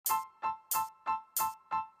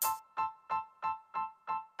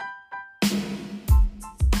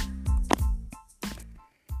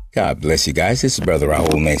God bless you guys. This is Brother Raul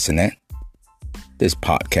Masonette. This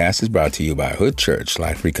podcast is brought to you by Hood Church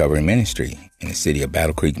Life Recovery Ministry in the city of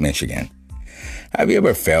Battle Creek, Michigan. Have you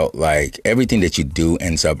ever felt like everything that you do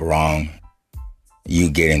ends up wrong?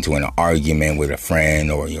 You get into an argument with a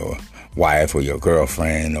friend or your wife or your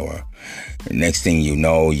girlfriend, or the next thing you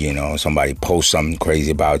know, somebody posts something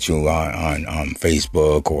crazy about you on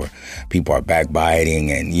Facebook, or people are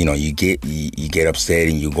backbiting, and you get upset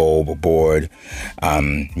and you go overboard.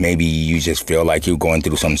 Maybe you just feel like you're going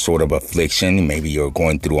through some sort of affliction. Maybe you're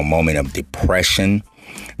going through a moment of depression.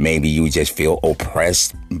 Maybe you just feel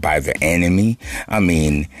oppressed by the enemy.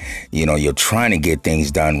 You're trying to get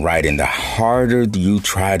things done right, and the harder you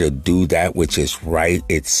try to do that which is right,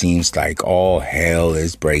 it seems like all hell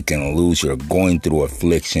is breaking loose. You're going through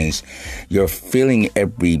afflictions. You're feeling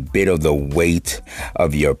every bit of the weight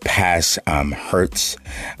of your past hurts.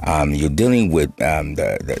 You're dealing with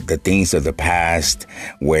the things of the past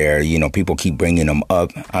where, people keep bringing them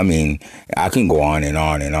up. I can go on and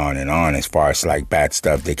on and on and on as far as like bad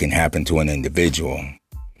stuff that can happen to an individual.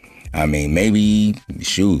 Maybe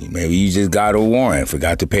you just got a warrant,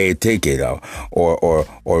 forgot to pay a ticket,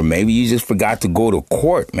 or maybe you just forgot to go to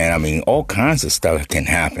court, man. All kinds of stuff can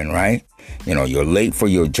happen, right? You're late for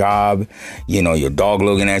your job, your dog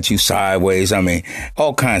looking at you sideways.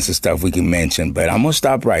 All kinds of stuff we can mention, but I'm going to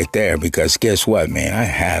stop right there because guess what, man? I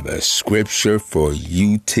have a scripture for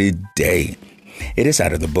you today. It is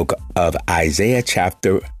out of the book of Isaiah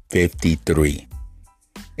chapter 53.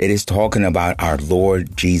 It is talking about our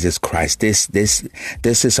Lord Jesus Christ. This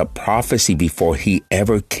is a prophecy before he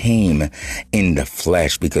ever came in the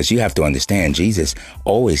flesh, because you have to understand Jesus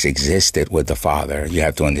always existed with the Father. You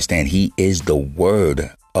have to understand he is the Word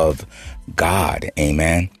of God.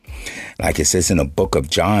 Amen. Like it says in the book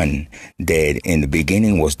of John, that in the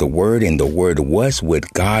beginning was the Word, and the Word was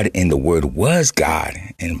with God, and the Word was God.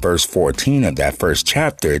 In verse 14 of that first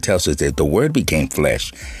chapter, it tells us that the Word became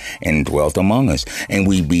flesh and dwelt among us, and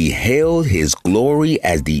we beheld his glory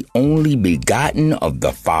as the only begotten of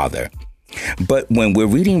the Father. But when we're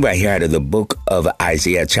reading right here out of the book of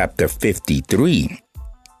Isaiah chapter 53,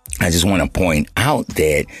 I just want to point out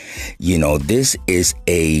that, this is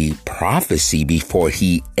a prophecy before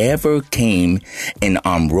he ever came and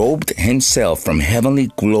unrobed himself from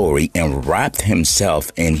heavenly glory and wrapped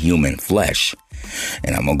himself in human flesh.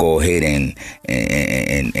 And I'm going to go ahead and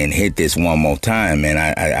hit this one more time. And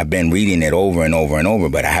I've been reading it over and over and over,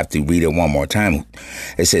 but I have to read it one more time.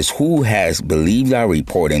 It says, who has believed our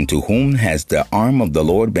report, and to whom has the arm of the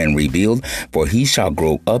Lord been revealed? For he shall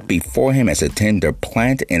grow up before him as a tender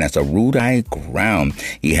plant and as a root out of ground.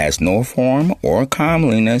 He has no form or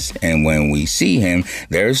comeliness, and when we see him,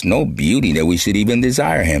 there is no beauty that we should even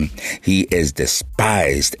desire him. He is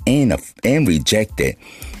despised and rejected.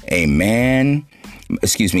 He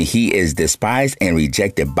is despised and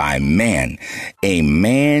rejected by man, a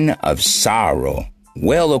man of sorrow,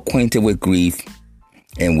 well acquainted with grief,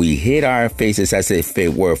 and we hid our faces as if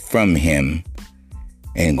it were from him.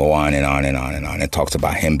 And go on and on and on and on. It talks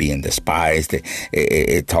about him being despised.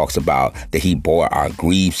 It talks about that he bore our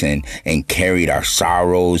griefs and carried our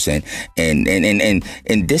sorrows. And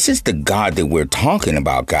this is the God that we're talking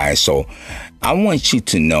about, guys. So I want you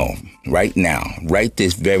to know right now, right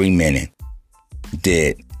this very minute,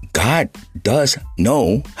 that God does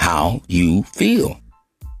know how you feel.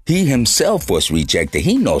 He himself was rejected.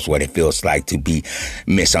 He knows what it feels like to be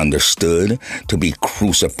misunderstood, to be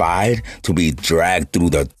crucified, to be dragged through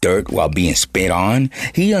the dirt while being spit on.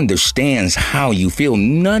 He understands how you feel.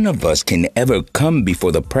 None of us can ever come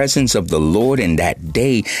before the presence of the Lord in that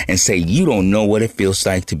day and say, you don't know what it feels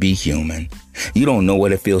like to be human. You don't know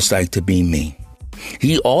what it feels like to be me.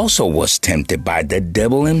 He also was tempted by the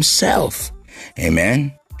devil himself.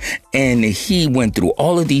 Amen. And he went through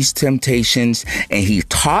all of these temptations, and he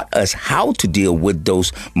taught us how to deal with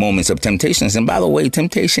those moments of temptations. And by the way,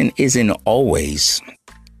 temptation isn't always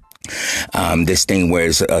this thing where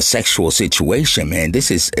it's a sexual situation, man. This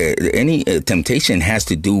is any temptation has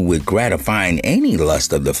to do with gratifying any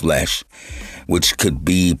lust of the flesh, which could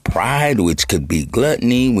be pride, which could be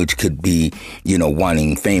gluttony, which could be,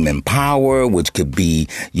 wanting fame and power, which could be,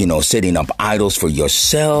 setting up idols for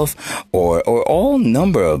yourself, or all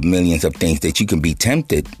number of millions of things that you can be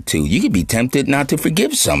tempted to. You could be tempted not to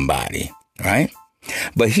forgive somebody, right?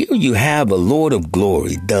 But here you have a Lord of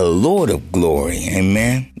glory, the Lord of glory,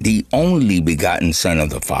 amen, the only begotten Son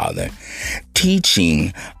of the Father,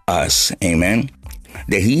 teaching us, amen,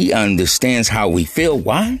 that he understands how we feel.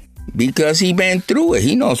 Why? Because he been through it.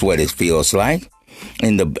 He knows what it feels like.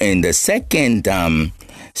 In the second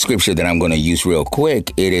scripture that I'm going to use real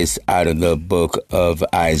quick, it is out of the book of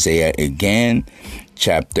Isaiah again,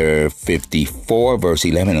 chapter 54, verse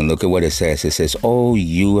 11, and look at what it says. It says, "O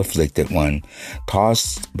you afflicted one,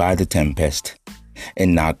 tossed by the tempest,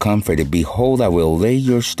 and not comforted, behold, I will lay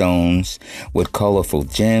your stones with colorful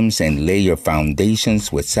gems, and lay your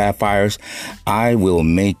foundations with sapphires. I will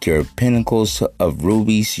make your pinnacles of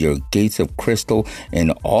rubies, your gates of crystal,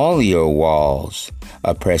 and all your walls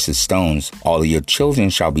of precious stones. All of your children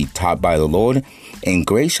shall be taught by the Lord, and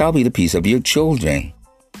great shall be the peace of your children.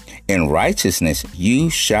 In righteousness you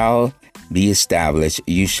shall be established.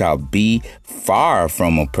 You shall be far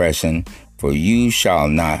from oppression, for you shall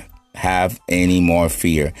not have any more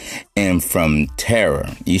fear. And from terror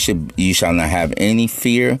you shall not have any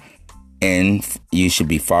fear, and you should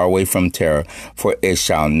be far away from terror, for it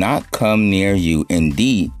shall not come near you.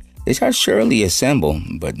 Indeed, it shall surely assemble,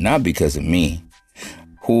 but not because of me.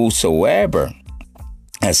 Whosoever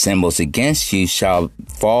assembles against you shall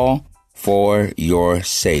fall for your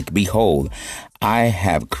sake. Behold, I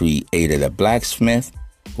have created a blacksmith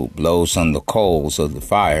who blows on the coals of the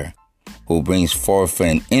fire, who brings forth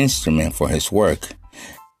an instrument for his work.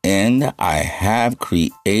 And I have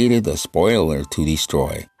created a spoiler to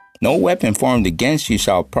destroy. No weapon formed against you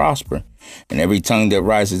shall prosper, and every tongue that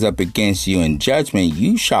rises up against you in judgment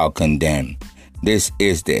you shall condemn. This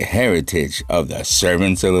is the heritage of the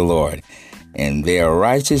servants of the Lord, and their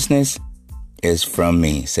righteousness is from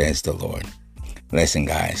me, says the Lord." Listen,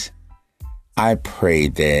 guys, I pray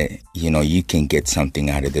that, you can get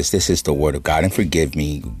something out of this. This is the word of God. And forgive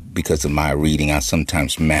me because of my reading. I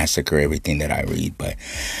sometimes massacre everything that I read, but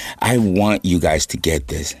I want you guys to get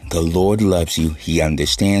this. The Lord loves you. He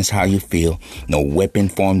understands how you feel. No weapon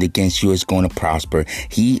formed against you is going to prosper.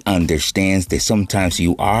 He understands that sometimes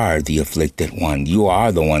you are the afflicted one. You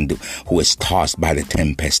are the one who is tossed by the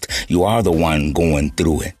tempest. You are the one going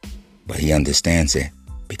through it. But he understands it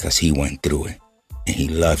because he went through it, and he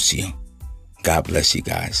loves you. God bless you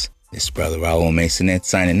guys. This is Brother Raul Masonette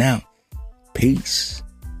signing out. Peace.